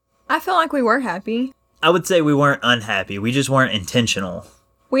I feel like we were happy. I would say we weren't unhappy. We just weren't intentional.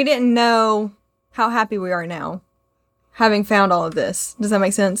 We didn't know how happy we are now, having found all of this. Does that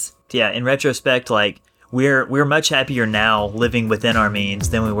make sense? Yeah, in retrospect, like, we're much happier now living within our means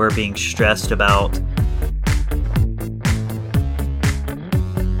than we were being stressed about.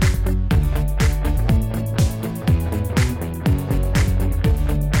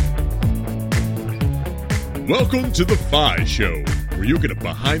 Welcome to The Fi Show, where you'll get a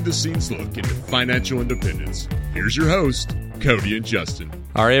behind-the-scenes look into financial independence. Here's your host, Cody and Justin.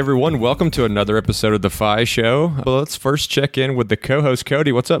 All right, everyone, welcome to another episode of The Fi Show. Well, let's first check in with the co-host,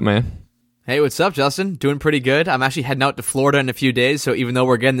 Cody. What's up, man? Hey, what's up, Justin? Doing pretty good. I'm actually heading out to Florida in a few days, so even though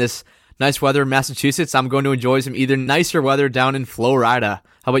we're getting this nice weather in Massachusetts, I'm going to enjoy some either nicer weather down in Florida.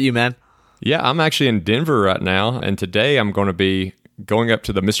 How about you, man? Yeah, I'm actually in Denver right now, and today I'm going to be going up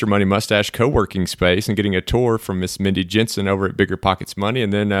to the Mr. Money Mustache co-working space and getting a tour from Miss Mindy Jensen over at Bigger Pockets Money,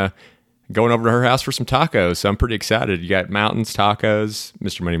 and then going over to her house for some tacos. So I'm pretty excited. You got mountains, tacos,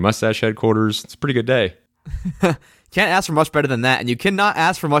 Mr. Money Mustache headquarters. It's a pretty good day. Can't ask for much better than that, and you cannot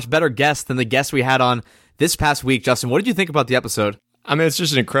ask for much better guests than the guest we had on this past week. Justin, what did you think about the episode? I mean, it's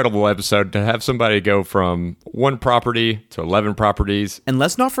just an incredible episode to have somebody go from one property to 11 properties. And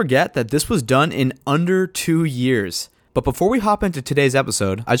let's not forget that this was done in under 2 years. But before we hop into today's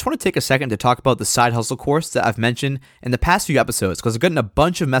episode, I just want to take a second to talk about the side hustle course that I've mentioned in the past few episodes, because I've gotten a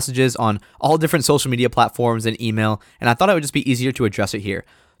bunch of messages on all different social media platforms and email, and I thought it would just be easier to address it here.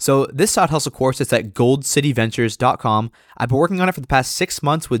 So this side hustle course is at goldcityventures.com. I've been working on it for the past 6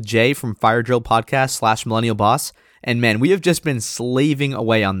 months with Jay from Fire Drill Podcast / Millennial Boss. And man, we have just been slaving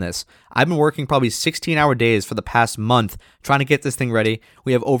away on this. I've been working probably 16-hour days for the past month trying to get this thing ready.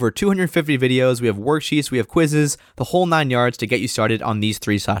 We have over 250 videos, we have worksheets, we have quizzes, the whole 9 yards to get you started on these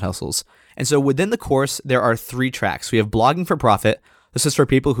 3 side hustles. And so within the course, there are 3 tracks. We have blogging for profit. This is for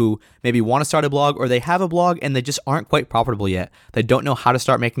people who maybe want to start a blog, or they have a blog and they just aren't quite profitable yet. They don't know how to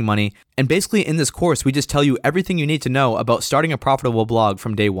start making money. And basically in this course, we just tell you everything you need to know about starting a profitable blog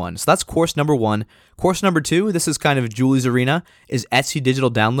from day one. So that's course number 1. Course number 2, this is kind of Julie's arena, is Etsy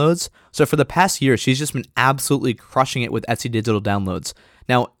digital downloads. So for the past year, she's just been absolutely crushing it with Etsy digital downloads.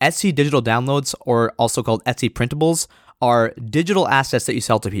 Now, Etsy digital downloads, or also called Etsy printables, are digital assets that you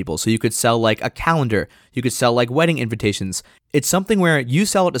sell to people. So you could sell like a calendar, you could sell like wedding invitations. It's something where you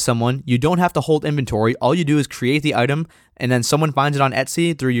sell it to someone, you don't have to hold inventory, all you do is create the item, and then someone finds it on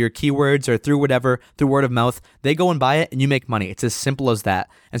Etsy through your keywords or through whatever, through word of mouth, they go and buy it and you make money. It's as simple as that.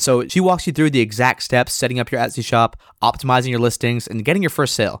 And so she walks you through the exact steps, setting up your Etsy shop, optimizing your listings, and getting your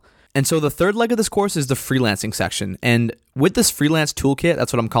first sale. And so the third leg of this course is the freelancing section. And with this freelance toolkit,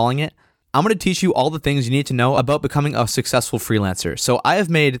 that's what I'm calling it, I'm going to teach you all the things you need to know about becoming a successful freelancer. So I have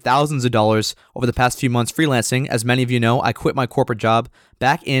made thousands of dollars over the past few months freelancing. As many of you know, I quit my corporate job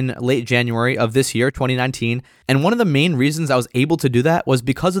back in late January of this year, 2019. And one of the main reasons I was able to do that was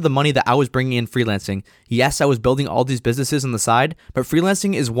because of the money that I was bringing in freelancing. Yes, I was building all these businesses on the side, but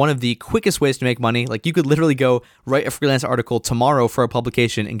freelancing is one of the quickest ways to make money. Like, you could literally go write a freelance article tomorrow for a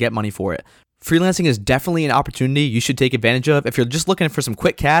publication and get money for it. Freelancing is definitely an opportunity you should take advantage of if you're just looking for some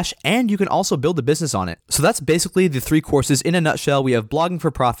quick cash, and you can also build a business on it. So that's basically the 3 courses in a nutshell. We have blogging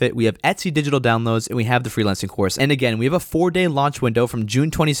for profit, we have Etsy digital downloads, and we have the freelancing course. And again, we have a 4-day launch window from June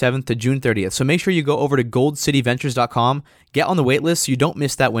 27th to June 30th. So make sure you go over to goldcityventures.com, get on the wait list so you don't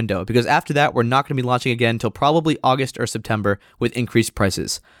miss that window, because after that, we're not going to be launching again until probably August or September with increased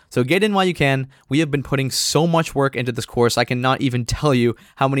prices. So get in while you can. We have been putting so much work into this course. I cannot even tell you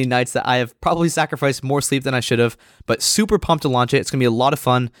how many nights that I have probably sacrificed more sleep than I should have, but super pumped to launch it. It's going to be a lot of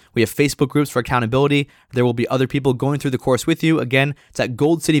fun. We have Facebook groups for accountability. There will be other people going through the course with you. Again, it's at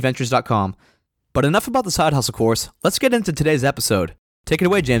goldcityventures.com. But enough about the side hustle course. Let's get into today's episode. Take it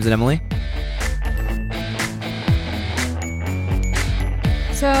away, James and Emily.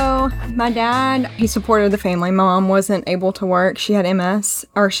 So my dad, he supported the family. My mom wasn't able to work. She had MS,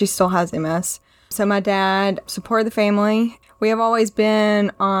 or she still has MS. So my dad supported the family. We have always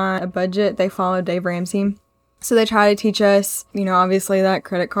been on a budget. They follow Dave Ramsey. So they try to teach us, obviously that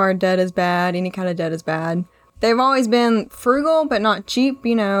credit card debt is bad. Any kind of debt is bad. They've always been frugal, but not cheap.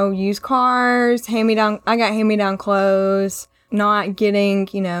 Used cars, hand-me-down. I got hand-me-down clothes, not getting,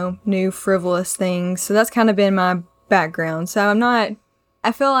 new frivolous things. So that's kind of been my background. So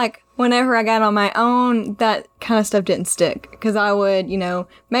I feel like whenever I got on my own, that kind of stuff didn't stick, because I would,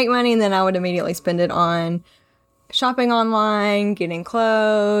 make money and then I would immediately spend it on shopping online, getting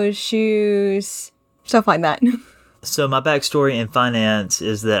clothes, shoes, stuff like that. So my backstory in finance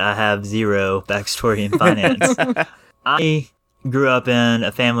is that I have zero backstory in finance. I grew up in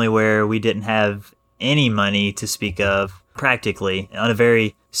a family where we didn't have any money to speak of. practically. On a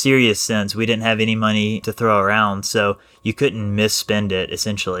very serious sense, we didn't have any money to throw around, so you couldn't misspend it,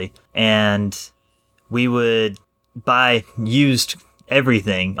 essentially. And we would buy used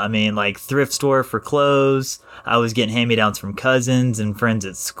everything. I mean, like thrift store for clothes. I was getting hand-me-downs from cousins and friends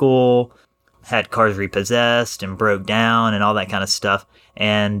at school. Had cars repossessed and broke down and all that kind of stuff.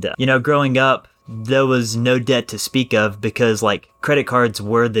 And, growing up, there was no debt to speak of because, like, credit cards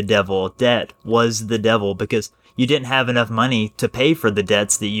were the devil. Debt was the devil because you didn't have enough money to pay for the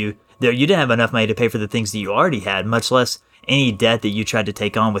debts that you didn't have enough money to pay for the things that you already had, much less any debt that you tried to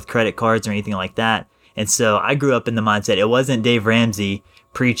take on with credit cards or anything like that. And so I grew up in the mindset, it wasn't Dave Ramsey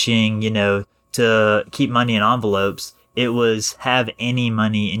preaching, to keep money in envelopes. It was have any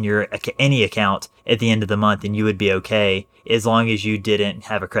money in your any account at the end of the month and you would be okay as long as you didn't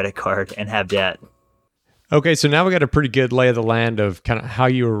have a credit card and have debt. Okay, so now we got a pretty good lay of the land of kind of how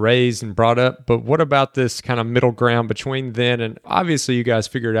you were raised and brought up, but what about this kind of middle ground between then and obviously you guys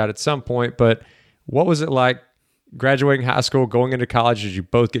figured it out at some point, but what was it like graduating high school, going into college? Did you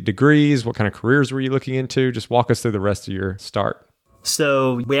both get degrees? What kind of careers were you looking into? Just walk us through the rest of your start.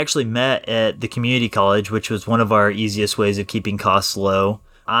 So we actually met at the community college, which was one of our easiest ways of keeping costs low.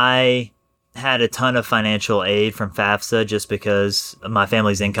 I had a ton of financial aid from FAFSA just because my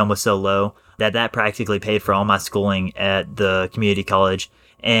family's income was so low that practically paid for all my schooling at the community college.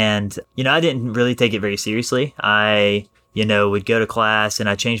 And, I didn't really take it very seriously. I, would go to class and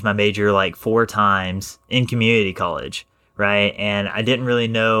I changed my major like 4 times in community college, right? And I didn't really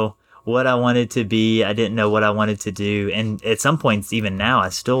know what I wanted to be. I didn't know what I wanted to do. And at some points, even now, I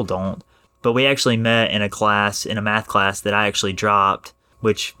still don't. But we actually met in a math class that I actually dropped,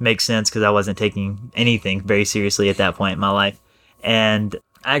 which makes sense because I wasn't taking anything very seriously at that point in my life. And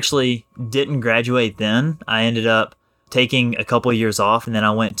I actually didn't graduate then. I ended up taking a couple of years off and then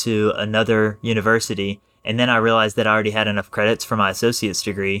I went to another university. And then I realized that I already had enough credits for my associate's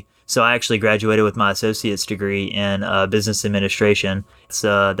degree. So I actually graduated with my associate's degree in business administration.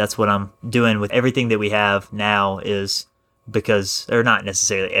 So that's what I'm doing with everything that we have now is because, or not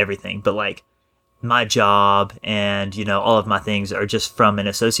necessarily everything, but like my job and, all of my things are just from an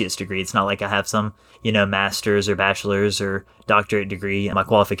associate's degree. It's not like I have some, master's or bachelor's or doctorate degree. My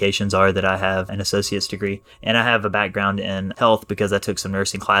qualifications are that I have an associate's degree and I have a background in health because I took some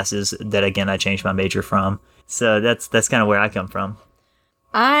nursing classes that, again, I changed my major from. So that's kind of where I come from.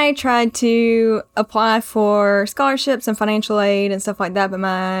 I tried to apply for scholarships and financial aid and stuff like that, but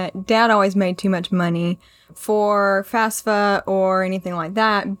my dad always made too much money for FAFSA or anything like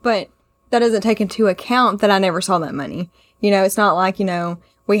that. But that doesn't take into account that I never saw that money. It's not like,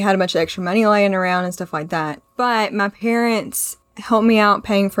 we had a bunch of extra money laying around and stuff like that. But my parents helped me out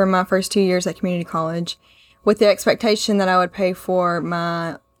paying for my first 2 years at community college with the expectation that I would pay for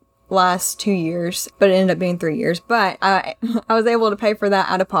my last 2 years, but it ended up being 3 years. But I was able to pay for that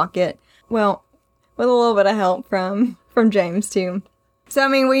out of pocket. Well, with a little bit of help from James too. So,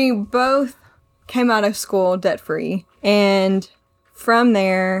 we both came out of school debt-free. And from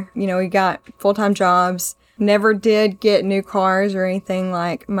there, we got full-time jobs. Never did get new cars or anything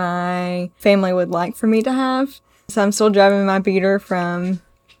like my family would like for me to have. So I'm still driving my beater from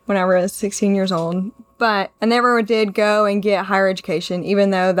when I was 16 years old. But I never did go and get higher education, even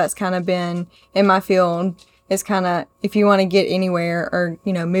though that's kind of been in my field. It's kind of, if you want to get anywhere or,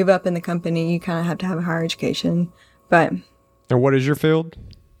 move up in the company, you kind of have to have a higher education. But. And what is your field?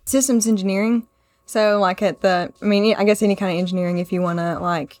 Systems engineering. So like I guess any kind of engineering, if you want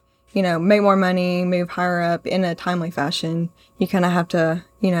to make more money, move higher up in a timely fashion, you kind of have to,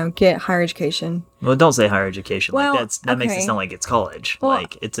 get higher education. Well, don't say higher education. Well, that makes it sound like it's college. Well,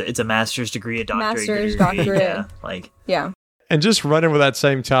 it's a master's degree, a doctorate doctorate. Yeah. And just running with that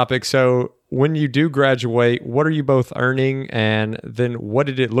same topic. So when you do graduate, what are you both earning? And then what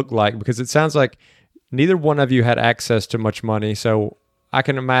did it look like? Because it sounds like neither one of you had access to much money. So I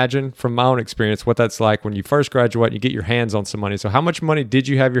can imagine from my own experience what that's like when you first graduate and you get your hands on some money. So how much money did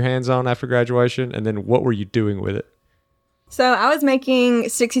you have your hands on after graduation? And then what were you doing with it? So I was making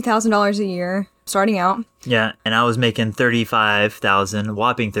 $60,000 a year starting out. Yeah, and I was making whopping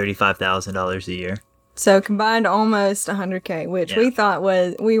 $35,000 a year. So combined almost $100K, which we thought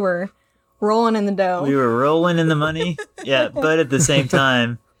we were rolling in the dough. We were rolling in the money. Yeah, but at the same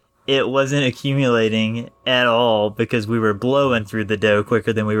time, it wasn't accumulating at all because we were blowing through the dough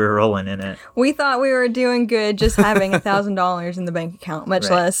quicker than we were rolling in it. We thought we were doing good just having $1,000 in the bank account, much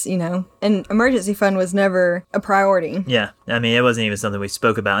less, an emergency fund was never a priority. Yeah. It wasn't even something we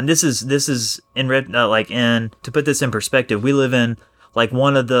spoke about. And this is to put this in perspective, we live in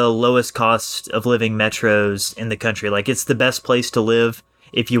one of the lowest cost of living metros in the country. It's the best place to live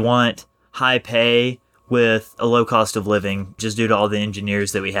if you want high pay with a low cost of living just due to all the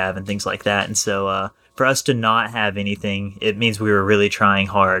engineers that we have and things like that. And so for us to not have anything, it means we were really trying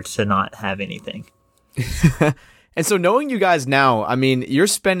hard to not have anything. And so knowing you guys now, I mean, you're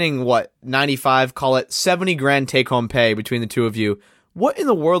spending what, 95, call it 70 grand take home pay between the two of you. What in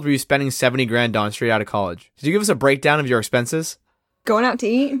the world were you spending 70 grand on straight out of college? Could you give us a breakdown of your expenses? Going out to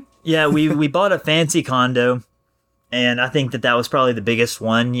eat? Yeah, we bought a fancy condo, and I think that was probably the biggest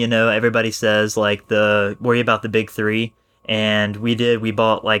one. You know, everybody says like worry about the big three. And we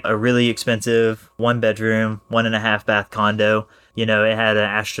bought like a really expensive 1-bedroom, 1.5 bath condo. You know, it had an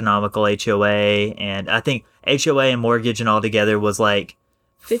astronomical HOA, and I think HOA and mortgage and all together was like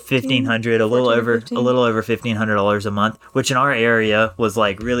 $1,500, a little over $1,500 a month, which in our area was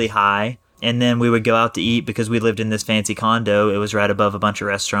like really high. And then we would go out to eat because we lived in this fancy condo. It was right above a bunch of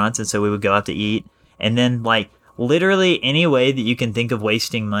restaurants, and so we would go out to eat. And then like literally any way that you can think of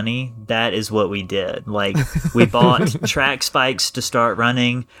wasting money, that is what we did. Like we bought track spikes to start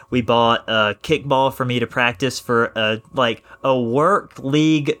running. We bought a kickball for me to practice for a work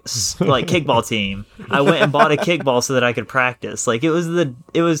league like kickball team. I went and bought a kickball so that I could practice. Like it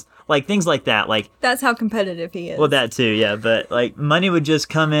was like things like that. Like that's how competitive he is. Well, that too, yeah. But like money would just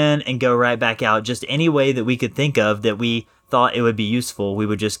come in and go right back out. Just any way that we could think of that we thought it would be useful, we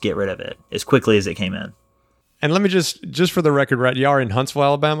would just get rid of it as quickly as it came in. And let me just for the record, right, y'all are in Huntsville,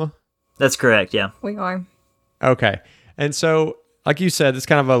 Alabama? That's correct, yeah. We are. Okay. And so, like you said, it's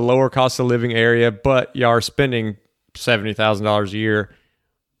kind of a lower cost of living area, but y'all are spending $70,000 a year.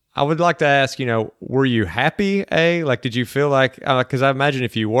 I would like to ask, were you happy, Like, did you feel like, because I imagine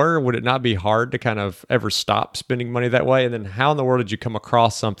if you were, would it not be hard to kind of ever stop spending money that way? And then how in the world did you come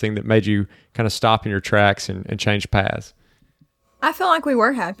across something that made you kind of stop in your tracks and change paths? I feel like we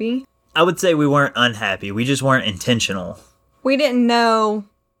were happy. I would say we weren't unhappy. We just weren't intentional. We didn't know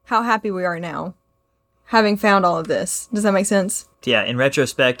how happy we are now, having found all of this. Does that make sense? Yeah, in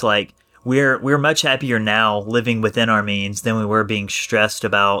retrospect, like, we're much happier now living within our means than we were being stressed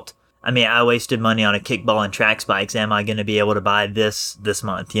about. I mean, I wasted money on a kickball and track spikes. Am I going to be able to buy this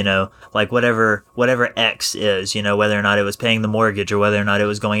month? Like whatever X is, whether or not it was paying the mortgage or whether or not it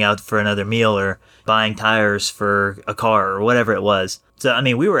was going out for another meal or buying tires for a car or whatever it was. So, I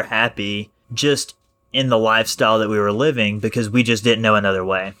mean, we were happy just in the lifestyle that we were living because we just didn't know another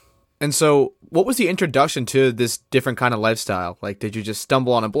way. And so what was the introduction to this different kind of lifestyle? Like, did you just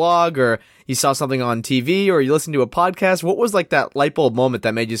stumble on a blog or you saw something on TV or you listened to a podcast? What was like that light bulb moment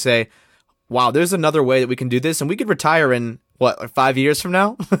that made you say, wow, there's another way that we can do this and we could retire in, like 5 years from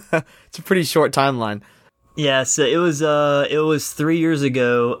now? It's a pretty short timeline. Yeah, so it was 3 years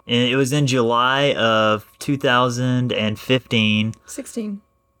ago, and it was in July of 2015. 16.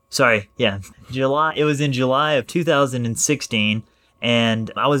 Sorry, yeah, July. It was in July of 2016,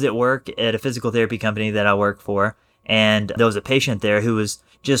 and I was at work at a physical therapy company that I work for, and there was a patient there who was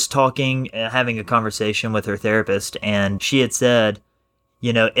just talking, having a conversation with her therapist, and she had said,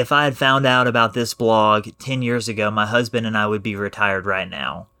 if I had found out about this blog 10 years ago, my husband and I would be retired right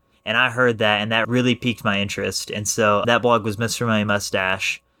now. And I heard that, and that really piqued my interest. And so that blog was Mr. Money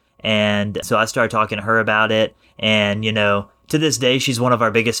Mustache. And so I started talking to her about it. And, to this day, she's one of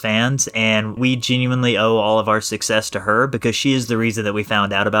our biggest fans. And we genuinely owe all of our success to her because she is the reason that we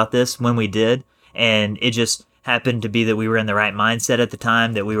found out about this when we did. And it just happened to be that we were in the right mindset at the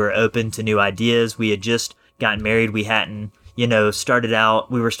time, that we were open to new ideas. We had just gotten married. We hadn't we were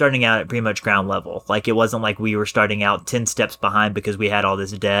starting out at pretty much ground level. Like, it wasn't like we were starting out 10 steps behind because we had all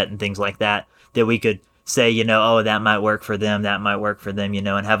this debt and things like that we could say, oh, that might work for them,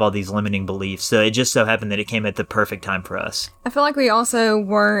 and have all these limiting beliefs. So it just so happened that it came at the perfect time for us. I feel like we also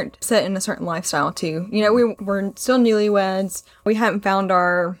weren't set in a certain lifestyle, too. We were still newlyweds. We hadn't found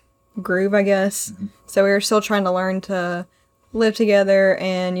our groove, I guess. Mm-hmm. So we were still trying to learn to live together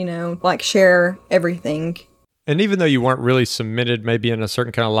and, share everything. And even though you weren't really cemented maybe in a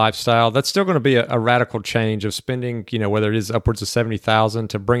certain kind of lifestyle, that's still going to be a radical change of spending, whether it is upwards of $70,000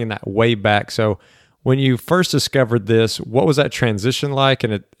 to bringing that way back. So when you first discovered this, what was that transition like?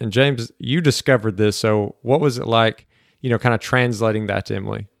 And James, you discovered this. So what was it like, kind of translating that to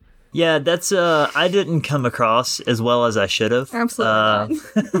Emily? Yeah, that's, I didn't come across as well as I should have. Absolutely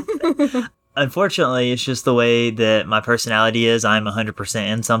not. Unfortunately, it's just the way that my personality is. I'm 100%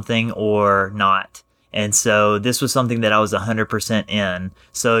 in something or not. And so this was something that I was 100% in.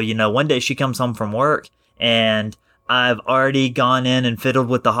 So, one day she comes home from work and I've already gone in and fiddled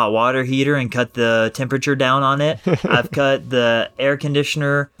with the hot water heater and cut the temperature down on it. I've cut the air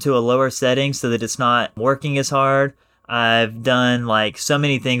conditioner to a lower setting so that it's not working as hard. I've done so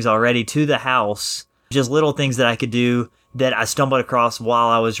many things already to the house, just little things that I could do that I stumbled across while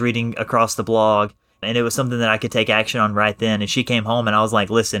I was reading across the blog. And it was something that I could take action on right then. And she came home and I was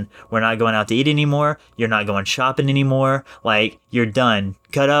like, listen, we're not going out to eat anymore. You're not going shopping anymore. Like, you're done.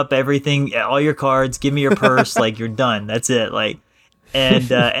 Cut up everything, all your cards, give me your purse. Like, you're done. That's it. Like,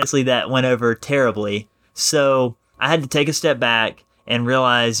 and honestly, that went over terribly. So I had to take a step back and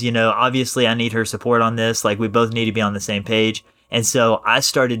realize, obviously I need her support on this. Like, we both need to be on the same page. And so I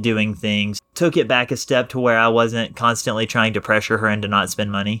started doing things, took it back a step to where I wasn't constantly trying to pressure her into not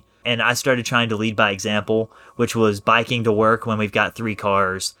spend money. And I started trying to lead by example, which was biking to work when we've got 3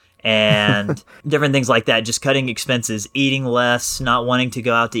 cars and different things like that. Just cutting expenses, eating less, not wanting to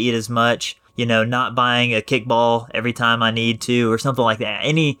go out to eat as much, not buying a kickball every time I need to or something like that.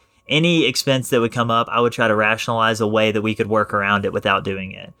 Any expense that would come up, I would try to rationalize a way that we could work around it without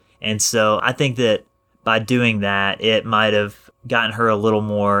doing it. And so I think that by doing that, it might have gotten her a little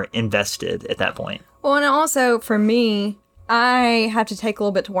more invested at that point. Well, and also for me, I have to take a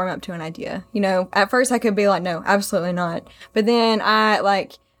little bit to warm up to an idea. At first I could be like, no, absolutely not. But then I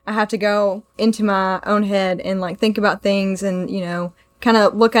have to go into my own head and think about things and, kind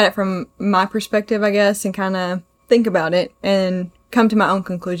of look at it from my perspective, I guess, and kind of think about it and come to my own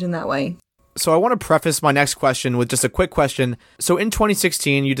conclusion that way. So I want to preface my next question with just a quick question. So in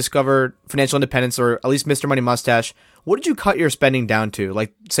 2016, you discovered financial independence, or at least Mr. Money Mustache. What did you cut your spending down to,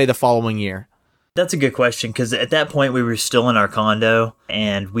 say the following year? That's a good question, because at that point we were still in our condo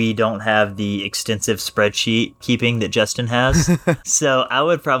and we don't have the extensive spreadsheet keeping that Justin has. So I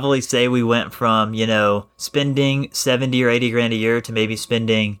would probably say we went from, spending 70 or 80 grand a year to maybe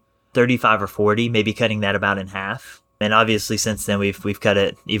spending 35 or 40, maybe cutting that about in half. And obviously since then we've cut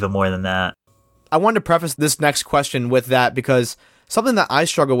it even more than that. I wanted to preface this next question with that because something that I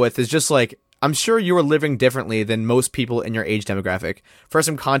struggle with is just I'm sure you are living differently than most people in your age demographic. For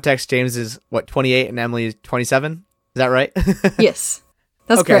some context, James is 28 and Emily is 27? Is that right? Yes,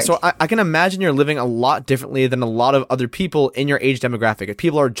 that's okay, correct. so I can imagine you're living a lot differently than a lot of other people in your age demographic. If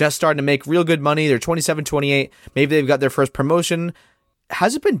people are just starting to make real good money, they're 27, 28, maybe they've got their first promotion.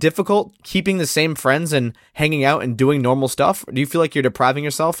 Has it been difficult keeping the same friends and hanging out and doing normal stuff? Do you feel like you're depriving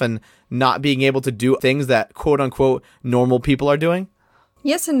yourself and not being able to do things that quote unquote normal people are doing?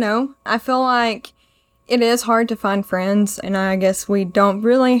 Yes and no. I feel like it is hard to find friends, and I guess we don't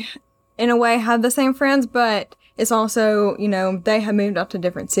really, in a way, have the same friends, but it's also, they have moved up to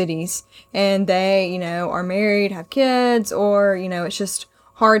different cities, and they, are married, have kids, or, it's just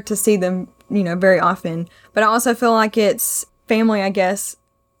hard to see them, very often. But I also feel like it's family, I guess.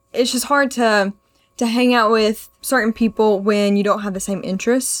 It's just hard to hang out with certain people when you don't have the same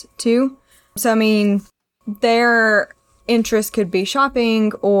interests, too. So, their interests could be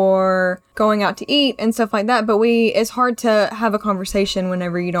shopping or going out to eat and stuff like that, but it's hard to have a conversation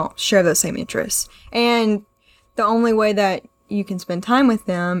whenever you don't share those same interests. And the only way that you can spend time with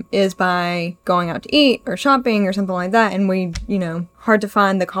them is by going out to eat or shopping or something like that, and hard to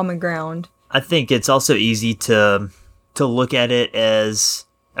find the common ground. I think it's also easy to look at it as,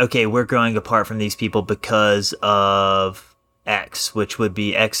 okay, we're growing apart from these people because of X, which would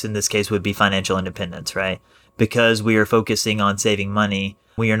be X in this case would be financial independence, right? Because we are focusing on saving money,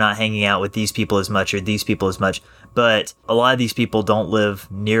 we are not hanging out with these people as much or these people as much. But a lot of these people don't live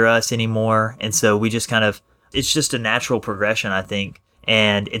near us anymore. And so we just it's just a natural progression, I think.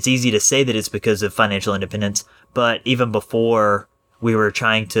 And it's easy to say that it's because of financial independence. But even before we were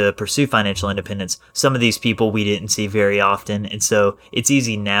trying to pursue financial independence, some of these people we didn't see very often. And so it's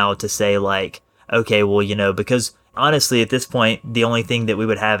easy now to say okay, well, because honestly, at this point, the only thing that we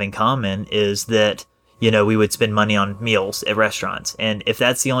would have in common is that we would spend money on meals at restaurants. And if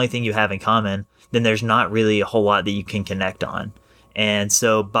that's the only thing you have in common, then there's not really a whole lot that you can connect on. And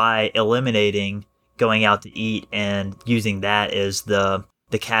so by eliminating going out to eat and using that as the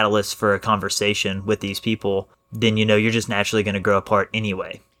catalyst for a conversation with these people, then, you're just naturally going to grow apart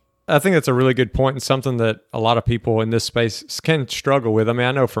anyway. I think that's a really good point and something that a lot of people in this space can struggle with.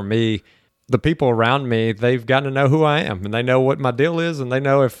 I know for me, the people around me, they've gotten to know who I am and they know what my deal is. And they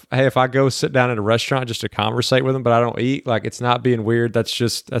know if I go sit down at a restaurant just to conversate with them, but I don't eat, it's not being weird. That's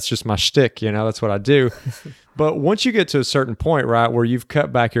just my shtick, that's what I do. But once you get to a certain point, right, where you've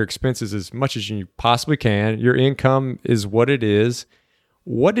cut back your expenses as much as you possibly can, your income is what it is.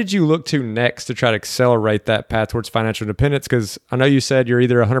 What did you look to next to try to accelerate that path towards financial independence? Because I know you said you're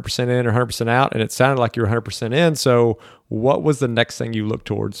either 100% in or 100% out, and it sounded like you're 100% in. So what was the next thing you looked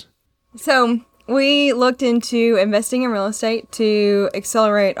towards? So we looked into investing in real estate to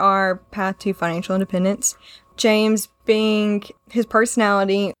accelerate our path to financial independence. James, being his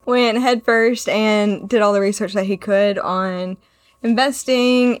personality, went headfirst and did all the research that he could on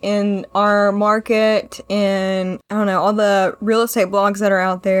investing in our market and, all the real estate blogs that are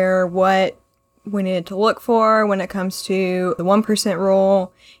out there, what we needed to look for when it comes to the 1%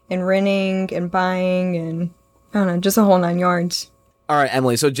 rule and renting and buying and, I don't know, just a whole 9 yards. All right,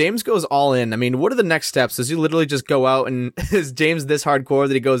 Emily, so James goes all in. I mean, what are the next steps? Does he literally just go out and is James this hardcore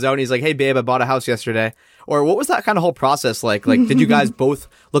that he goes out and he's like, hey, babe, I bought a house yesterday? Or what was that kind of whole process like? Like, did you guys both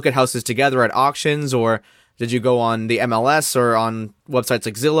look at houses together at auctions, or did you go on the MLS or on websites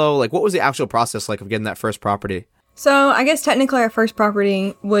like Zillow? Like, what was the actual process like of getting that first property? So I guess technically our first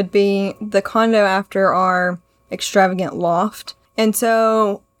property would be the condo after our extravagant loft. And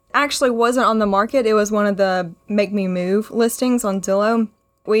so actually wasn't on the market. It was one of the Make Me Move listings on Zillow.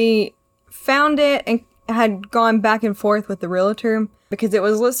 We found it and had gone back and forth with the realtor because it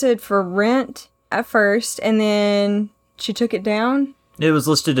was listed for rent at first, and then she took it down. It was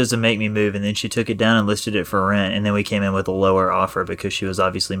listed as a Make Me Move, and then she took it down and listed it for rent, and then we came in with a lower offer because she was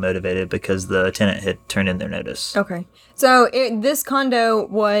obviously motivated because the tenant had turned in their notice. Okay. So this condo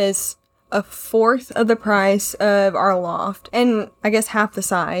was a fourth of the price of our loft, and I guess half the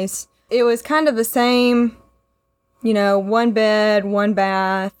size. It was kind of the same, you know, 1 bed, 1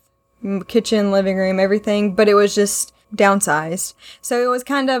 bath, kitchen, living room, everything, but it was just downsized. So it was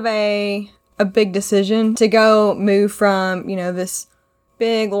kind of a big decision to go move from, you know, this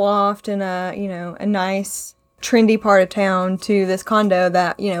big loft in a, you know, a nice trendy part of town to this condo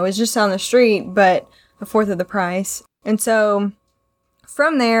that, you know, is just down the street, but a fourth of the price. And so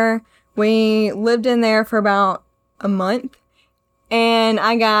from there, we lived in there for about a month, and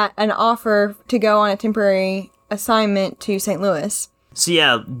I got an offer to go on a temporary assignment to St. Louis. So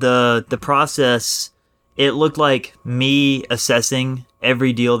yeah, the process, it looked like me assessing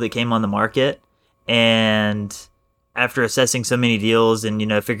every deal that came on the market, and after assessing so many deals and, you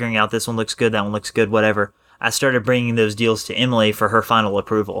know, figuring out this one looks good, that one looks good, whatever, I started bringing those deals to Emily for her final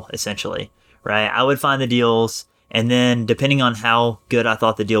approval, essentially, right? I would find the deals, and then depending on how good I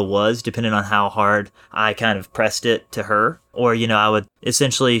thought the deal was, depending on how hard I kind of pressed it to her, or, you know, I would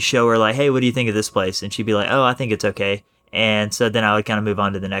essentially show her like, hey, what do you think of this place? And she'd be like, oh, I think it's okay. And so then I would kind of move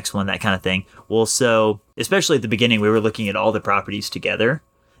on to the next one, that kind of thing. Well, so especially at the beginning, we were looking at all the properties together.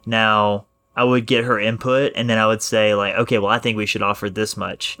 Now, I would get her input, and then I would say like, okay, well, I think we should offer this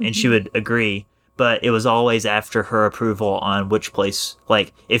much. And she would agree. But it was always after her approval on which place,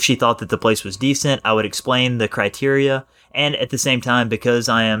 like if she thought that the place was decent, I would explain the criteria. And at the same time, because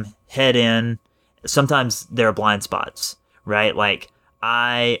I am head in, sometimes there are blind spots, right? Like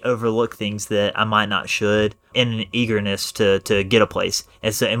I overlook things that I might not should in an eagerness to get a place.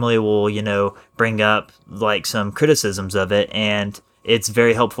 And so Emily will, you know, bring up like some criticisms of it. And it's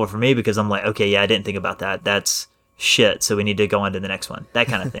very helpful for me because I'm like, okay, yeah, I didn't think about that. That's shit. So we need to go on to the next one, that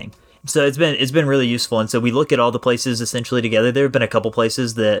kind of thing. So it's been really useful. And so we look at all the places essentially together. There have been a couple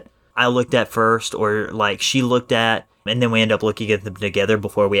places that I looked at first, or like she looked at, and then we end up looking at them together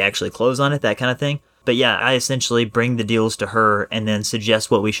before we actually close on it, that kind of thing. But yeah, I essentially bring the deals to her and then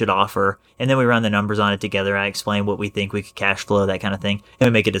suggest what we should offer. And then we run the numbers on it together. I explain what we think we could cash flow, that kind of thing. And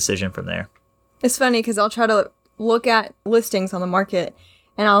we make a decision from there. It's funny because I'll try to look at listings on the market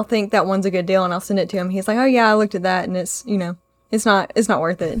and I'll think that one's a good deal and I'll send it to him. He's like, oh yeah, I looked at that and it's, you know, it's not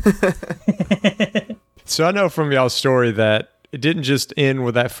worth it. So I know from y'all's story that it didn't just end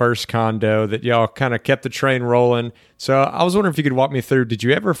with that first condo, that y'all kind of kept the train rolling. So I was wondering if you could walk me through, did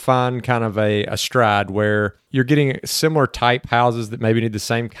you ever find kind of a stride where you're getting similar type houses that maybe need the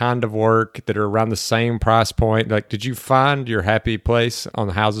same kind of work, that are around the same price point? Like, did you find your happy place on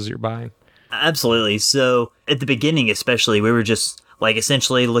the houses you're buying? Absolutely. So at the beginning, especially, we were just like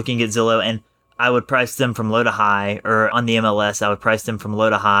essentially looking at Zillow, and I would price them from low to high, or on the MLS, I would price them from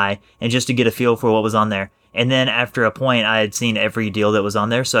low to high, and just to get a feel for what was on there. And then after a point, I had seen every deal that was on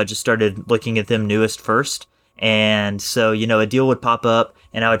there, so I just started looking at them newest first. And so, you know, a deal would pop up,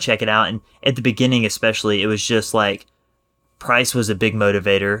 and I would check it out. And at the beginning, especially, it was just like price was a big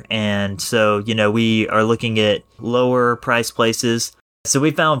motivator. And so, you know, we are looking at lower price places. So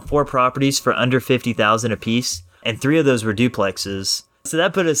we found 4 properties for under $50,000 a piece, and 3 of those were duplexes. So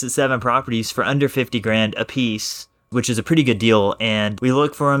that put us at 7 properties for under $50,000 a piece, which is a pretty good deal. And we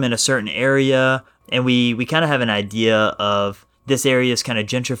look for them in a certain area, and we kind of have an idea of this area is kind of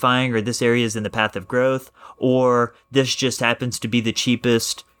gentrifying, or this area is in the path of growth, or this just happens to be the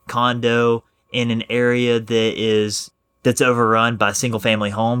cheapest condo in an area that's overrun by single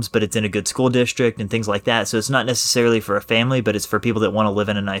family homes, but it's in a good school district and things like that. So it's not necessarily for a family, but it's for people that want to live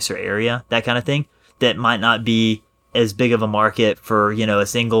in a nicer area, that kind of thing, that might not be as big of a market for, you know, a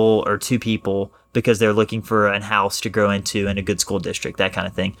single or 2 people because they're looking for a house to grow into in a good school district, that kind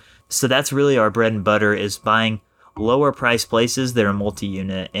of thing. So that's really our bread and butter, is buying lower price places that are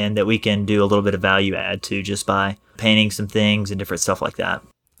multi-unit and that we can do a little bit of value add to just by painting some things and different stuff like that.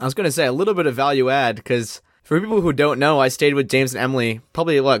 I was going to say a little bit of value add, because for people who don't know, I stayed with James and Emily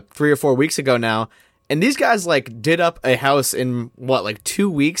probably 3 or 4 weeks ago now. And these guys did up a house in 2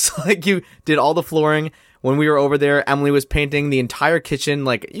 weeks? You did all the flooring. When we were over there, Emily was painting the entire kitchen.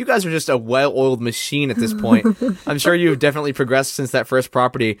 You guys are just a well-oiled machine at this point. I'm sure you've definitely progressed since that first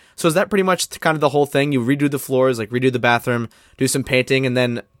property. So is that pretty much kind of the whole thing? You redo the floors, redo the bathroom, do some painting, and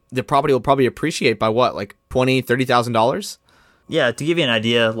then the property will probably appreciate by $20,000, $30,000? Yeah, to give you an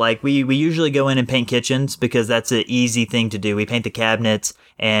idea, we usually go in and paint kitchens because that's an easy thing to do. We paint the cabinets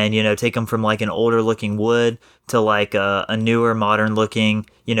and, take them from an older looking wood to a newer modern looking,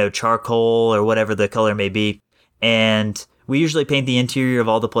 charcoal or whatever the color may be. And we usually paint the interior of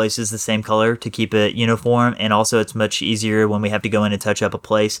all the places the same color to keep it uniform. And also it's much easier when we have to go in and touch up a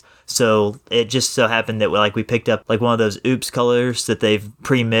place. So it just so happened that we picked up one of those oops colors that they've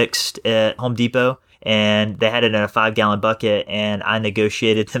pre-mixed at Home Depot. And they had it in a 5-gallon bucket, and I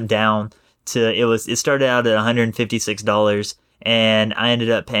negotiated them down to, it started out at $156, and I ended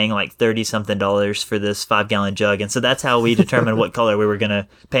up paying $30-something for this 5-gallon jug. And so that's how we determined what color we were going to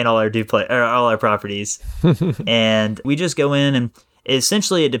paint all our properties. And we just go in, and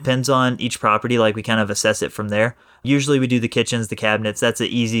essentially it depends on each property. We kind of assess it from there. Usually we do the kitchens, the cabinets. That's an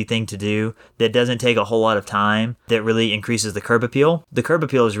easy thing to do that doesn't take a whole lot of time, that really increases the curb appeal. The curb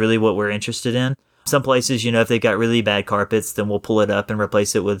appeal is really what we're interested in. Some places, if they've got really bad carpets, then we'll pull it up and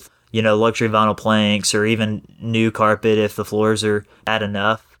replace it with, luxury vinyl planks or even new carpet if the floors are bad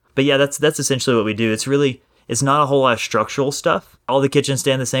enough. But yeah, that's essentially what we do. It's not a whole lot of structural stuff. All the kitchens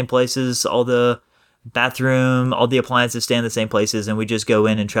stay in the same places, all the bathroom, all the appliances stay in the same places, and we just go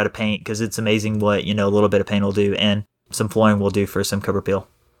in and try to paint because it's amazing what, a little bit of paint will do, and some flooring will do for some curb appeal.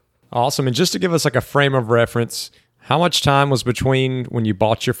 Awesome. And just to give us a frame of reference, how much time was between when you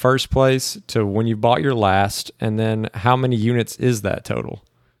bought your first place to when you bought your last? And then how many units is that total?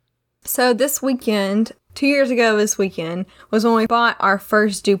 So this weekend, 2 years ago this weekend, was when we bought our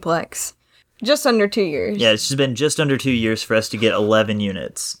first duplex. Just under 2 years. Yeah, it's been just under 2 years for us to get 11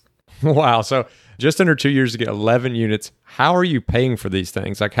 units. Wow. So just under 2 years to get 11 units. How are you paying for these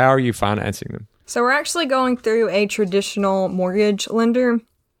things? How are you financing them? So we're actually going through a traditional mortgage lender.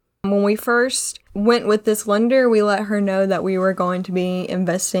 When we first went with this lender, we let her know that we were going to be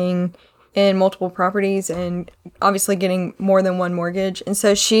investing in multiple properties and obviously getting more than one mortgage. And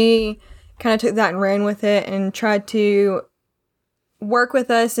so she kind of took that and ran with it and tried to work with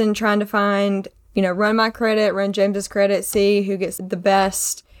us in trying to find, run my credit, run James's credit, see who gets the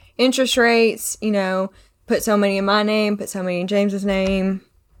best interest rates, put so many in my name, put so many in James's name,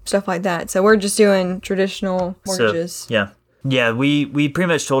 stuff like that. So we're just doing traditional mortgages. So, yeah. Yeah, we pretty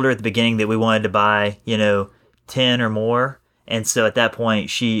much told her at the beginning that we wanted to buy, 10 or more. And so at that point,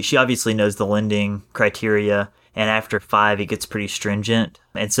 she obviously knows the lending criteria. And after 5, it gets pretty stringent.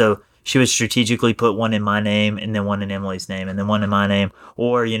 And so she would strategically put one in my name and then one in Emily's name and then one in my name.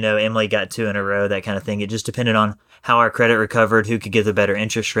 Or, Emily got 2 in a row, that kind of thing. It just depended on how our credit recovered, who could get the better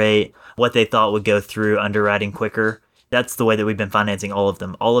interest rate, what they thought would go through underwriting quicker. That's the way that we've been financing all of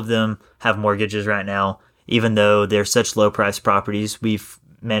them. All of them have mortgages right now. Even though they're such low-priced properties, we've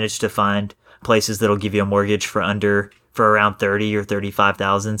managed to find places that'll give you a mortgage for around $30,000 or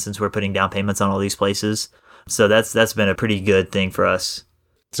 $35,000 since we're putting down payments on all these places. So that's been a pretty good thing for us.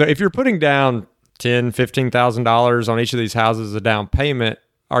 So if you're putting down $10,000, $15,000 on each of these houses as a down payment,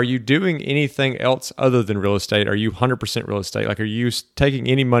 are you doing anything else other than real estate? Are you 100% real estate? Are you taking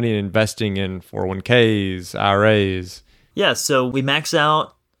any money and investing in 401ks, IRAs? Yeah, so we max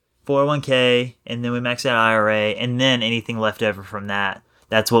out 401k, and then we max out IRA, and then anything left over from that,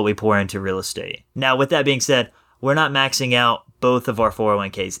 that's what we pour into real estate. Now, with that being said, we're not maxing out both of our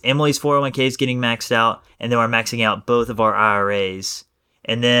 401ks. Emily's 401k is getting maxed out, and then we're maxing out both of our IRAs,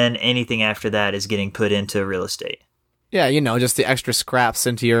 and then anything after that is getting put into real estate. Yeah, just the extra scraps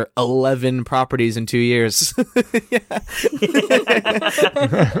into your 11 properties in 2 years.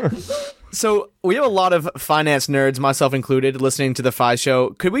 So we have a lot of finance nerds, myself included, listening to the Fi Show.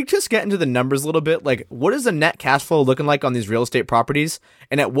 Could we just get into the numbers a little bit? What is the net cash flow looking like on these real estate properties?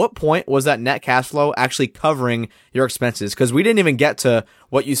 And at what point was that net cash flow actually covering your expenses? Because we didn't even get to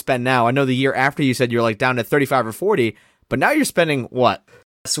what you spend now. I know the year after you said you're down to 35 or 40, but now you're spending what?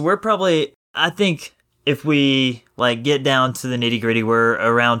 So we're probably, I think, if we get down to the nitty gritty, we're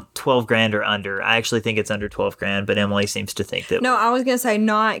around 12 grand or under. I actually think it's under 12 grand, but Emily seems to think that. No, I was going to say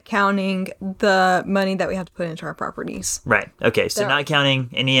not counting the money that we have to put into our properties. Right. Okay. So not counting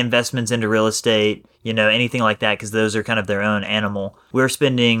any investments into real estate, anything like that, because those are kind of their own animal. We're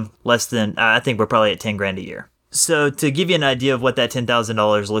spending less than, I think we're probably at 10 grand a year. So to give you an idea of what that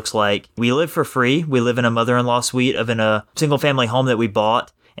 $10,000 looks like, we live for free. We live in a mother-in-law suite in a single family home that we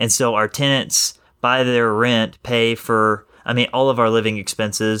bought. And so our tenants, by their rent, pay for, all of our living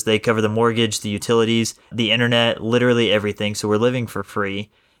expenses. They cover the mortgage, the utilities, the internet, literally everything. So we're living for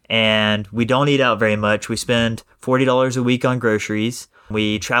free. And we don't eat out very much. We spend $40 a week on groceries.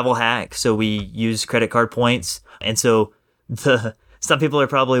 We travel hack, so we use credit card points. And so some people are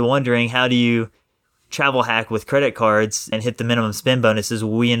probably wondering, how do you travel hack with credit cards and hit the minimum spend bonuses?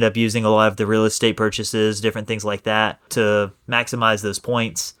 We end up using a lot of the real estate purchases, different things like that to maximize those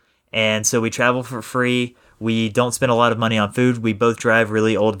points. And so we travel for free. We don't spend a lot of money on food. We both drive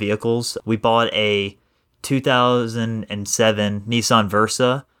really old vehicles. We bought a 2007 Nissan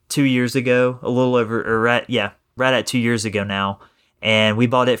Versa 2 years ago, right at 2 years ago now. And we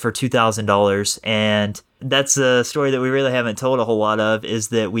bought it for $2,000. And that's a story that we really haven't told a whole lot of, is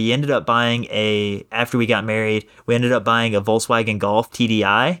that we ended up buying after we got married, we ended up buying a Volkswagen Golf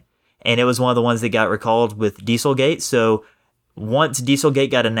TDI. And it was one of the ones that got recalled with Dieselgate. So once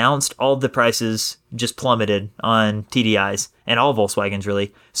Dieselgate got announced, all the prices just plummeted on TDIs and all Volkswagens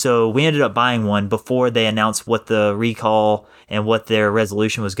really. So we ended up buying one before they announced what the recall and what their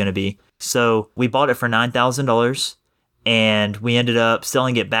resolution was going to be. So we bought it for $9,000 and we ended up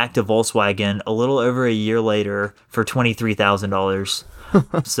selling it back to Volkswagen a little over a year later for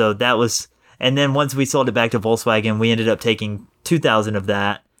 $23,000. So that was, and then once we sold it back to Volkswagen, we ended up taking $2,000 of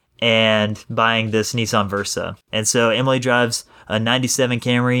that and buying this Nissan Versa. And so Emily drives a 97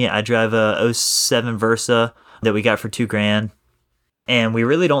 Camry. I drive a 07 Versa that we got for $2,000. And we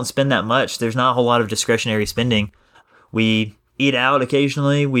really don't spend that much. There's not a whole lot of discretionary spending. We eat out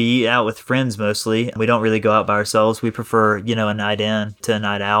occasionally. We eat out with friends mostly. We don't really go out by ourselves. We prefer, a night in to a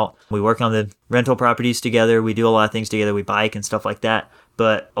night out. We work on the rental properties together. We do a lot of things together. We bike and stuff like that.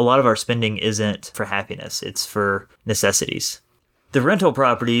 But a lot of our spending isn't for happiness. It's for necessities. The rental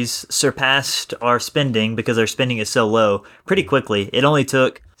properties surpassed our spending because our spending is so low pretty quickly. It only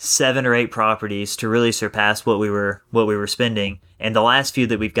took 7 or 8 properties to really surpass what we were spending. And the last few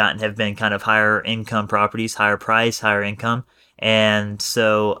that we've gotten have been kind of higher income properties, higher price, higher income. And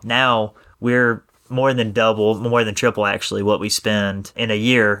so now we're more than triple actually what we spend in a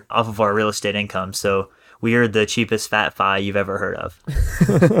year off of our real estate income. So we are the cheapest fat fi you've ever heard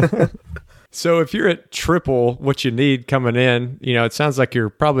of. So if you're at triple what you need coming in, it sounds like you're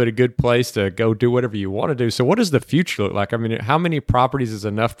probably at a good place to go do whatever you want to do. So what does the future look like? How many properties is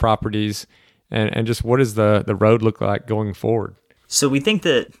enough properties? And just what does the road look like going forward? So we think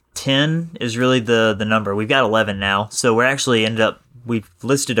that 10 is really the number. We've got 11 now. So we're actually we've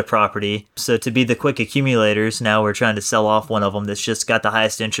listed a property. So to be the quick accumulators, now we're trying to sell off one of them that's just got the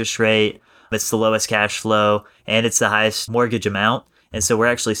highest interest rate. It's the lowest cash flow and it's the highest mortgage amount. And so we're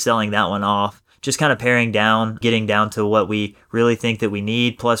actually selling that one off, just kind of paring down, getting down to what we really think that we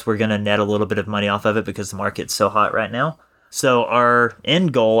need. Plus, we're going to net a little bit of money off of it because the market's so hot right now. So our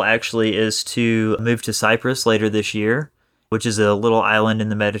end goal actually is to move to Cyprus later this year, which is a little island in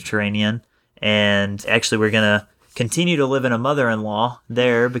the Mediterranean. And actually, we're going to continue to live in a mother-in-law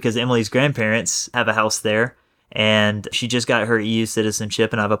there because Emily's grandparents have a house there. And she just got her EU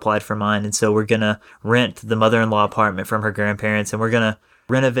citizenship and I've applied for mine. And so we're going to rent the mother-in-law apartment from her grandparents and we're going to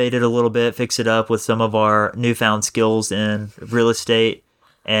renovate it a little bit, fix it up with some of our newfound skills in real estate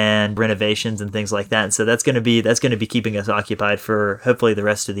and renovations and things like that. And so that's going to be keeping us occupied for hopefully the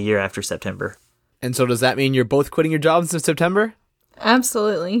rest of the year after September. And so does that mean you're both quitting your jobs in September?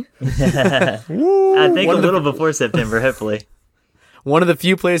 Absolutely. I think a little before September, hopefully. One of the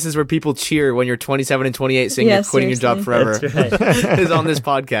few places where people cheer when you're 27 and 28 saying you're quitting your job forever is on this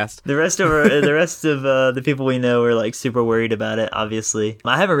podcast. The rest of the people we know are like super worried about it, obviously.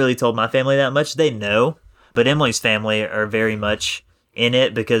 I haven't really told my family that much. They know, but Emily's family are very much in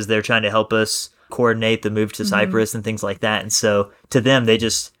it because they're trying to help us coordinate the move to Cyprus and things like that. And so to them, they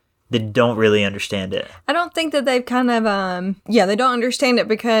don't really understand it. I don't think that they've kind of, they don't understand it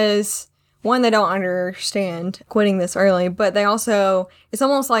because... One, they don't understand quitting this early, but it's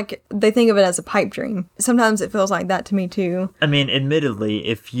almost like they think of it as a pipe dream. Sometimes it feels like that to me too. Admittedly,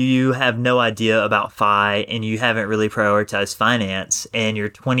 if you have no idea about FI and you haven't really prioritized finance and your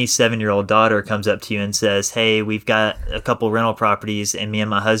 27-year-old daughter comes up to you and says, hey, we've got a couple rental properties and me and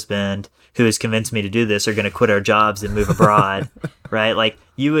my husband, who has convinced me to do this, are going to quit our jobs and move abroad, right? Like,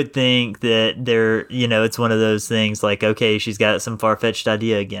 you would think that it's one of those things like, okay, she's got some far-fetched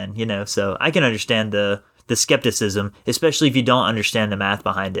idea again, so I can understand the skepticism, especially if you don't understand the math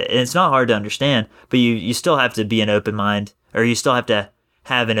behind it. And it's not hard to understand, but you still have to be an open mind, or you still have to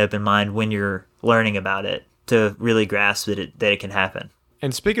have an open mind when you're learning about it to really grasp that it can happen.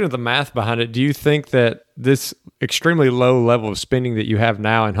 And speaking of the math behind it, do you think that this extremely low level of spending that you have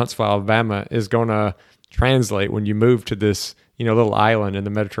now in Huntsville, Alabama is going to translate when you move to this, little island in the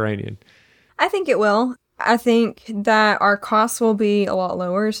Mediterranean? I think it will. I think that our costs will be a lot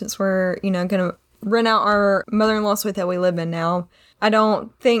lower since we're, going to rent out our mother-in-law suite that we live in now. I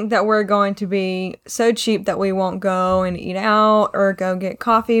don't think that we're going to be so cheap that we won't go and eat out or go get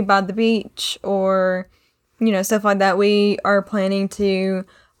coffee by the beach or, stuff like that. We are planning to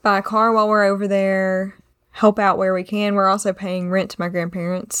buy a car while we're over there, help out where we can. We're also paying rent to my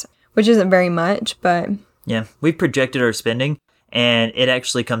grandparents, which isn't very much, but... Yeah, we've projected our spending, and it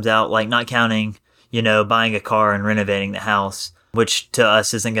actually comes out like not counting, buying a car and renovating the house, which to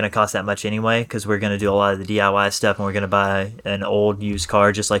us isn't going to cost that much anyway, because we're going to do a lot of the DIY stuff, and we're going to buy an old used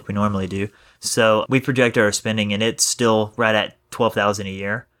car just like we normally do. So we projected our spending, and it's still right at $12,000 a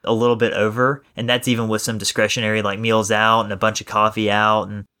year, a little bit over, and that's even with some discretionary like meals out and a bunch of coffee out,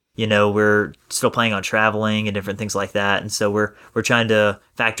 and we're still planning on traveling and different things like that, and so we're trying to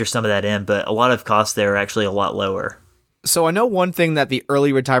factor some of that in, but a lot of costs there are actually a lot lower. So I know one thing that the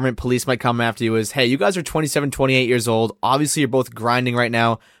early retirement police might come after you is, hey, you guys are 27, 28 years old. Obviously, you're both grinding right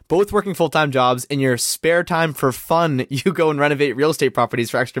now, both working full-time jobs. In your spare time for fun, you go and renovate real estate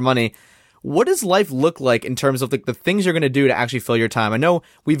properties for extra money. What does life look like in terms of the things you're going to do to actually fill your time? I know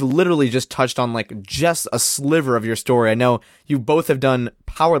we've literally just touched on just a sliver of your story. I know you both have done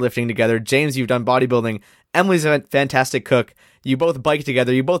powerlifting together. James, you've done bodybuilding. Emily's a fantastic cook. You both bike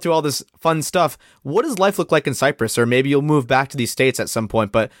together. You both do all this fun stuff. What does life look like in Cyprus? Or maybe you'll move back to these States at some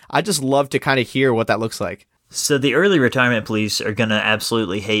point, but I just love to kind of hear what that looks like. So the early retirement police are going to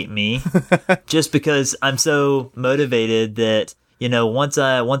absolutely hate me just because I'm so motivated that, once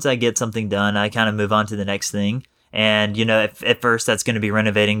I get something done, I kind of move on to the next thing. And, at first that's going to be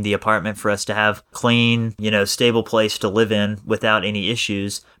renovating the apartment for us to have clean, stable place to live in without any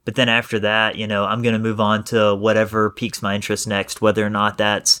issues. But then after that, I'm going to move on to whatever piques my interest next, whether or not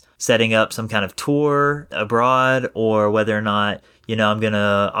that's setting up some kind of tour abroad or whether or not, I'm going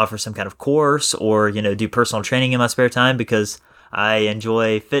to offer some kind of course or, do personal training in my spare time because I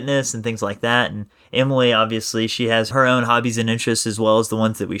enjoy fitness and things like that. And Emily, obviously, she has her own hobbies and interests as well as the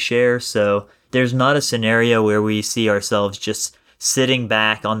ones that we share. So there's not a scenario where we see ourselves just sitting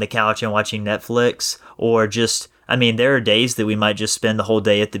back on the couch and watching Netflix or there are days that we might just spend the whole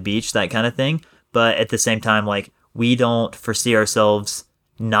day at the beach, that kind of thing. But at the same time, we don't foresee ourselves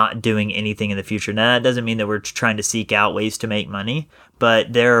not doing anything in the future. Now, that doesn't mean that we're trying to seek out ways to make money,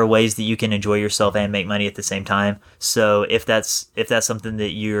 but there are ways that you can enjoy yourself and make money at the same time. So if that's something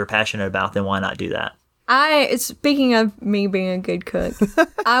that you're passionate about, then why not do that? Speaking of me being a good cook,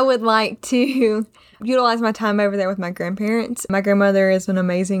 I would like to utilize my time over there with my grandparents. My grandmother is an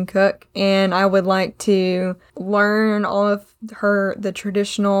amazing cook, and I would like to learn all of the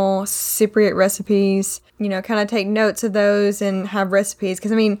traditional Cypriot recipes, kind of take notes of those and have recipes.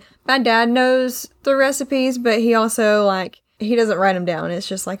 Because, my dad knows the recipes, but he also, he doesn't write them down. It's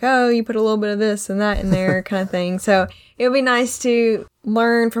just oh, you put a little bit of this and that in there kind of thing. So it would be nice to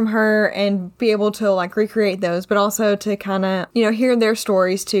learn from her and be able to recreate those, but also to kind of, hear their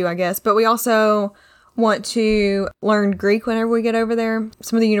stories too, I guess. But we also want to learn Greek whenever we get over there.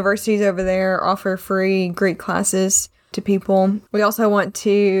 Some of the universities over there offer free Greek classes to people. We also want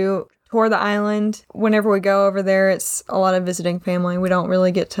to tour the island. Whenever we go over there, it's a lot of visiting family. We don't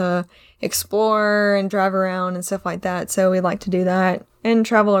really get to explore and drive around and stuff like that. So we like to do that and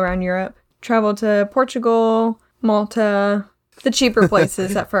travel around Europe. Travel to Portugal, Malta, the cheaper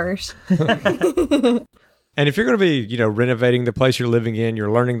places at first. And if you're going to be, renovating the place you're living in,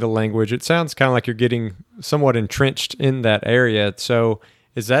 you're learning the language, it sounds kind of like you're getting somewhat entrenched in that area. So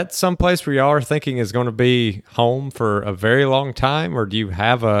is that some place where y'all are thinking is going to be home for a very long time, or do you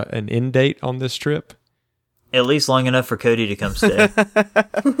have an end date on this trip? At least long enough for Cody to come stay.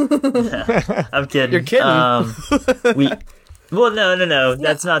 I'm kidding. You're kidding. No.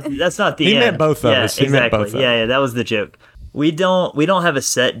 That's not the He end. meant both of us. He Exactly. meant both of us. Yeah, that was the joke. We don't have a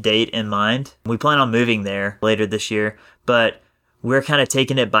set date in mind. We plan on moving there later this year, but we're kind of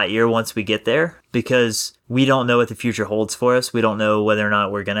taking it by ear once we get there because we don't know what the future holds for us. We don't know whether or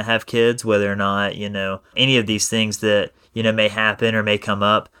not we're going to have kids, whether or not, any of these things that, may happen or may come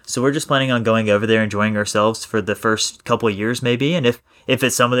up. So we're just planning on going over there, enjoying ourselves for the first couple of years maybe. And if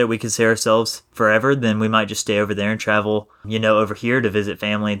it's somewhere that we could see ourselves forever, then we might just stay over there and travel, over here to visit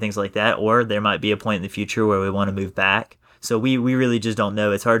family and things like that. Or there might be a point in the future where we want to move back. So we really just don't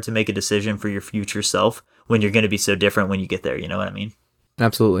know. It's hard to make a decision for your future self when you're going to be so different when you get there. You know what I mean?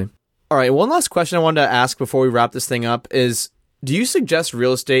 Absolutely. All right. One last question I wanted to ask before we wrap this thing up is, do you suggest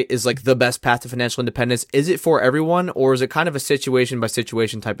real estate is the best path to financial independence? Is it for everyone, or is it kind of a situation by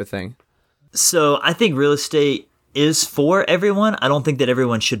situation type of thing? So I think real estate is for everyone. I don't think that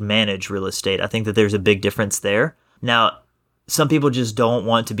everyone should manage real estate. I think that there's a big difference there. Now, some people just don't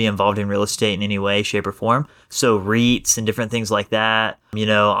want to be involved in real estate in any way, shape, or form. So REITs and different things like that,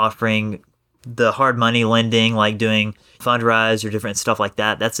 offering the hard money lending, like doing Fundrise or different stuff like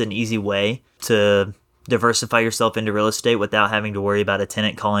that. That's an easy way to diversify yourself into real estate without having to worry about a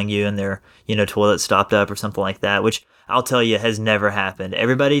tenant calling you and their, toilet stopped up or something like that, which I'll tell you has never happened.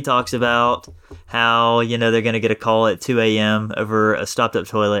 Everybody talks about how, they're going to get a call at 2 a.m. over a stopped up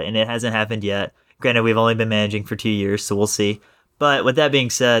toilet, and it hasn't happened yet. Granted, we've only been managing for 2 years, so we'll see. But with that being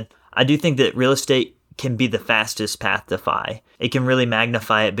said, I do think that real estate can be the fastest path to FI. It can really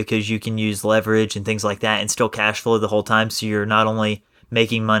magnify it because you can use leverage and things like that and still cash flow the whole time. So you're not only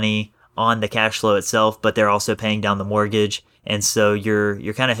making money on the cash flow itself, but they're also paying down the mortgage. And so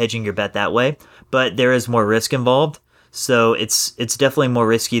you're kind of hedging your bet that way. But there is more risk involved. So it's definitely more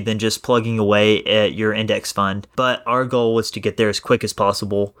risky than just plugging away at your index fund. But our goal was to get there as quick as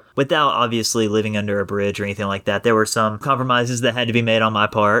possible without obviously living under a bridge or anything like that. There were some compromises that had to be made on my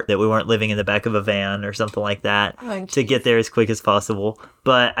part, that we weren't living in the back of a van or something like that to get there as quick as possible.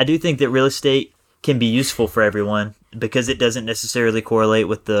 But I do think that real estate can be useful for everyone because it doesn't necessarily correlate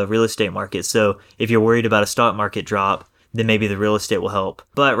with the real estate market. So if you're worried about a stock market drop, then maybe the real estate will help.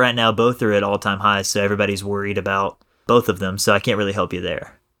 But right now, both are at all-time highs, so everybody's worried about both of them, so I can't really help you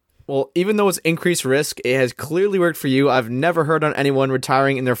there. Well, even though it's increased risk, it has clearly worked for you. I've never heard on anyone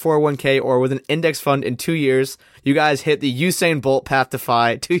retiring in their 401k or with an index fund in 2 years. You guys hit the Usain Bolt path to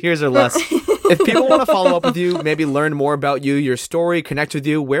FI, 2 years or less. If people want to follow up with you, maybe learn more about you, your story, connect with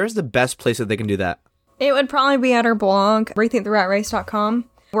you, where's the best place that they can do that? It would probably be at our blog, rethinktheratrace.com.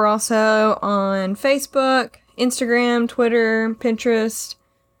 We're also on Facebook, Instagram, Twitter, Pinterest,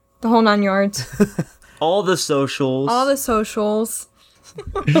 the whole 9 yards. All the socials. All the socials.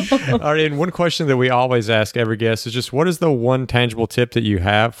 All right, and one question that we always ask every guest is just, what is the one tangible tip that you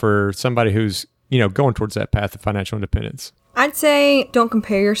have for somebody who's, going towards that path of financial independence? I'd say don't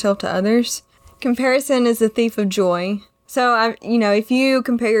compare yourself to others. Comparison is the thief of joy. So, if you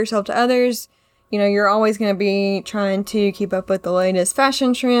compare yourself to others, you're always going to be trying to keep up with the latest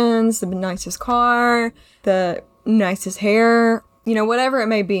fashion trends, the nicest car, the nicest hair, whatever it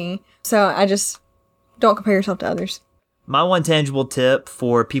may be. So I just don't compare yourself to others. My one tangible tip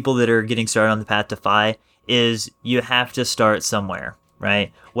for people that are getting started on the path to FI is you have to start somewhere,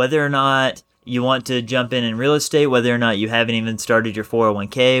 right? Whether or not you want to jump in real estate, whether or not you haven't even started your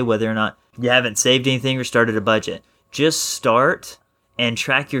 401k, whether or not you haven't saved anything or started a budget, just start and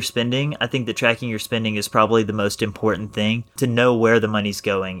track your spending. I think that tracking your spending is probably the most important thing to know where the money's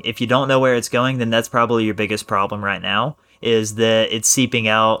going. If you don't know where it's going, then that's probably your biggest problem right now, is that it's seeping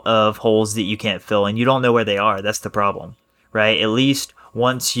out of holes that you can't fill and you don't know where they are. That's the problem, right? At least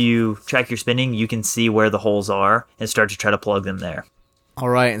once you track your spending, you can see where the holes are and start to try to plug them there. All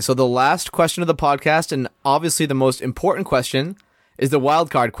right. And so the last question of the podcast, and obviously the most important question, is the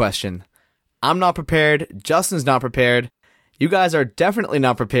wildcard question. I'm not prepared. Justin's not prepared. You guys are definitely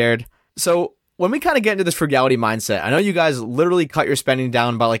not prepared. So when we kind of get into this frugality mindset, I know you guys literally cut your spending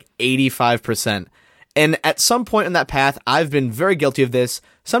down by like 85%. And at some point in that path, I've been very guilty of this.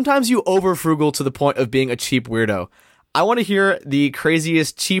 Sometimes you over frugal to the point of being a cheap weirdo. I want to hear the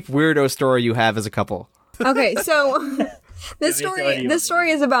craziest cheap weirdo story you have as a couple. Okay, so this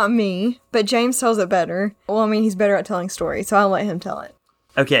story is about me, but James tells it better. Well, he's better at telling stories, so I'll let him tell it.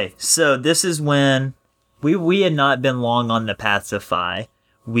 Okay, so this is when we had not been long on the path to FI.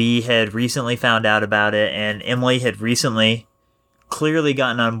 We had recently found out about it, and Emily had recently clearly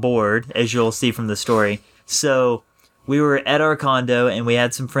gotten on board, as you'll see from the story. So we were at our condo, and we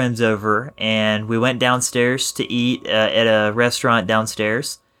had some friends over, and we went downstairs to eat at a restaurant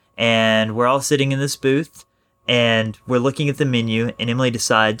downstairs, and we're all sitting in this booth, and we're looking at the menu, and Emily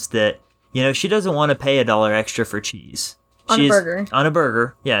decides that, she doesn't want to pay $1 extra for cheese. On a burger. On a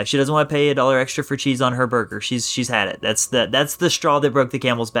burger. Yeah, she doesn't want to pay $1 extra for cheese on her burger. She's had it. That's the straw that broke the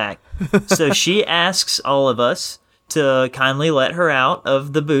camel's back. So she asks all of us to kindly let her out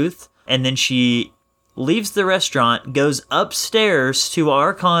of the booth, and then she leaves the restaurant, goes upstairs to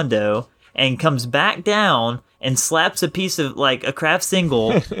our condo, and comes back down and slaps a piece of, like, a Kraft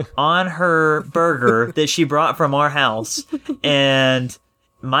single on her burger that she brought from our house. And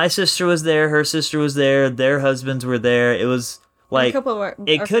my sister was there, her sister was there, their husbands were there. It was like,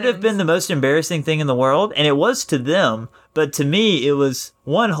 it could have been the most embarrassing thing in the world, and it was to them, but to me, it was,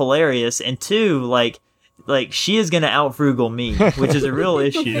 one, hilarious, and two, like she is going to out-frugal me, which is a real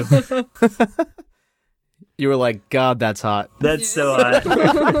issue. You were like, God, that's hot. That's so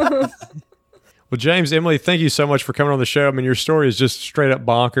hot. Well, James, Emily, thank you so much for coming on the show. I mean, your story is just straight up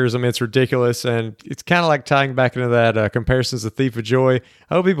bonkers. I mean, it's ridiculous. And it's kind of like tying back into that comparisons of Thief of Joy.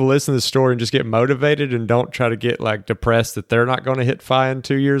 I hope people listen to the story and just get motivated and don't try to get like depressed that they're not going to hit FI in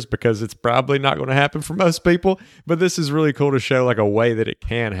 2 years, because it's probably not going to happen for most people. But this is really cool to show like a way that it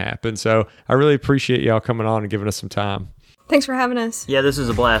can happen. So I really appreciate y'all coming on and giving us some time. Thanks for having us. Yeah, this is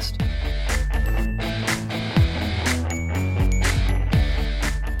a blast.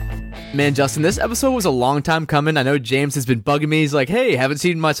 Man, Justin, this episode was a long time coming. I know James has been bugging me. He's like, hey, haven't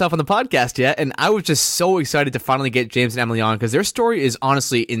seen myself on the podcast yet. And I was just so excited to finally get James and Emily on, because their story is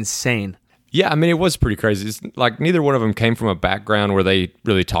honestly insane. Yeah, I mean, it was pretty crazy. It's like neither one of them came from a background where they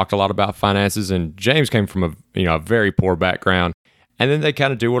really talked a lot about finances, and James came from a very poor background. And then they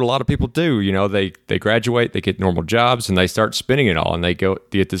kind of do what a lot of people do. You know, they graduate, they get normal jobs, and they start spending it all. And they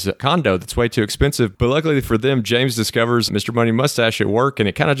get this condo that's way too expensive. But luckily for them, James discovers Mr. Money Mustache at work, and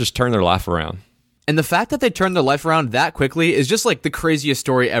it kind of just turned their life around. And the fact that they turned their life around that quickly is just like the craziest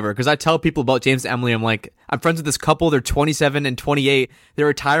story ever. Because I tell people about James and Emily, I'm like, I'm friends with this couple. They're 27 and 28. They're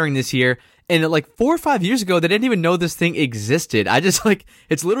retiring this year. And like 4 or 5 years ago, they didn't even know this thing existed. I just like,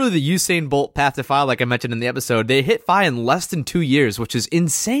 it's literally the Usain Bolt path to FI, like I mentioned in the episode. They hit FI in less than 2 years, which is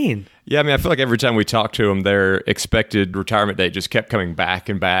insane. Yeah, I mean, I feel like every time we talk to them, their expected retirement date just kept coming back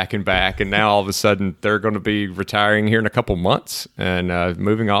and back and back. And now all of a sudden, they're going to be retiring here in a couple months and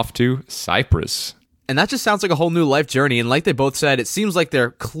moving off to Cyprus. And that just sounds like a whole new life journey. And like they both said, it seems like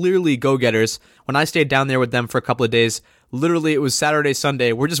they're clearly go-getters. When I stayed down there with them for a couple of days, literally it was Saturday,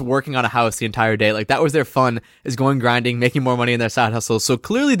 Sunday. We're just working on a house the entire day. Like that was their fun, is going grinding, making more money in their side hustles. So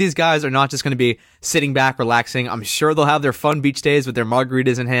clearly these guys are not just going to be sitting back, relaxing. I'm sure they'll have their fun beach days with their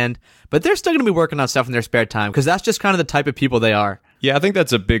margaritas in hand, but they're still going to be working on stuff in their spare time, because that's just kind of the type of people they are. Yeah, I think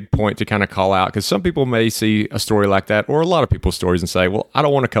that's a big point to kind of call out, because some people may see a story like that, or a lot of people's stories, and say, well, I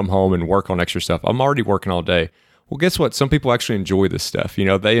don't want to come home and work on extra stuff. I'm already working all day. Well, guess what? Some people actually enjoy this stuff. You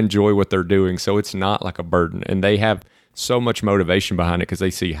know, they enjoy what they're doing, so it's not like a burden. And they have so much motivation behind it because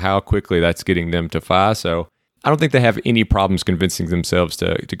they see how quickly that's getting them to FI. So I don't think they have any problems convincing themselves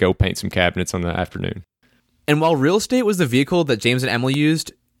to go paint some cabinets on the afternoon. And while real estate was the vehicle that James and Emily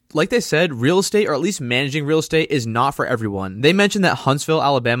used, like they said, real estate, or at least managing real estate, is not for everyone. They mentioned that Huntsville,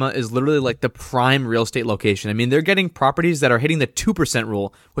 Alabama is literally like the prime real estate location. I mean, they're getting properties that are hitting the 2%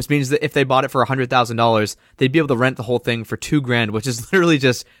 rule, which means that if they bought it for $100,000, they'd be able to rent the whole thing for $2,000, which is literally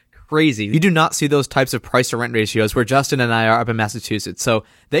just crazy. You do not see those types of price to rent ratios where Justin and I are up in Massachusetts. So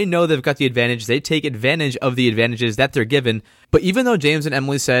they know they've got the advantage. They take advantage of the advantages that they're given. But even though James and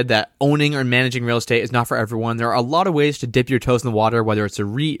Emily said that owning or managing real estate is not for everyone, there are a lot of ways to dip your toes in the water, whether it's a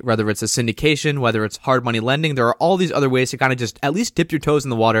REIT, whether it's a syndication, whether it's hard money lending. There are all these other ways to kind of just at least dip your toes in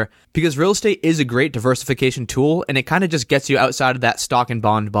the water, because real estate is a great diversification tool, and it kind of just gets you outside of that stock and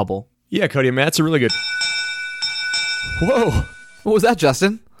bond bubble. Yeah, Cody, I mean, that's a really good... Whoa! What was that,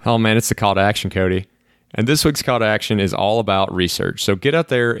 Justin? Oh man, it's the call to action, Cody. And this week's call to action is all about research. So get out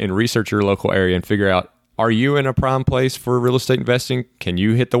there and research your local area and figure out, are you in a prime place for real estate investing? Can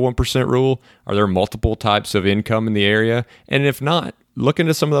you hit the 1% rule? Are there multiple types of income in the area? And if not, look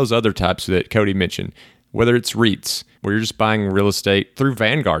into some of those other types that Cody mentioned, whether it's REITs, where you're just buying real estate through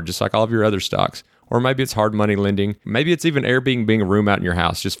Vanguard, just like all of your other stocks. Or maybe it's hard money lending. Maybe it's even Airbnb being a room out in your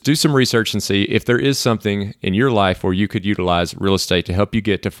house. Just do some research and see if there is something in your life where you could utilize real estate to help you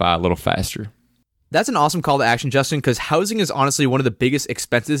get to FI a little faster. That's an awesome call to action, Justin, because housing is honestly one of the biggest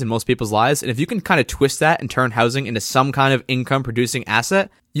expenses in most people's lives. And if you can kind of twist that and turn housing into some kind of income producing asset,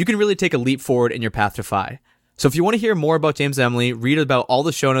 you can really take a leap forward in your path to FI. So if you want to hear more about James and Emily, read about all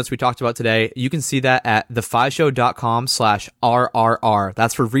the show notes we talked about today, you can see that at thefishow.com/RRR.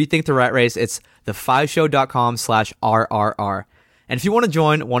 That's for Rethink the Rat Race. It's thefishow.com/RRR. And if you want to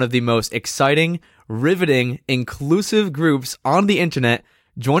join one of the most exciting, riveting, inclusive groups on the internet,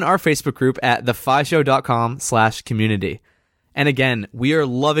 join our Facebook group at thefishow.com/community. And again, we are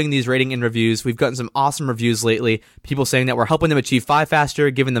loving these rating and reviews. We've gotten some awesome reviews lately. People saying that we're helping them achieve FI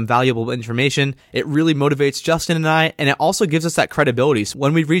faster, giving them valuable information. It really motivates Justin and I, and it also gives us that credibility. So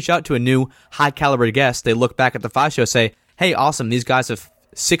when we reach out to a new high caliber guest, they look back at the FI show, say, hey, awesome, these guys have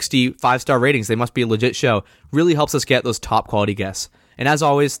 60 5-star ratings. They must be a legit show. Really helps us get those top quality guests. And as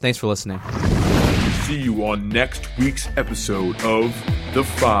always, thanks for listening. See you on next week's episode of The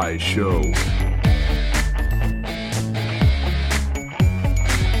FI Show.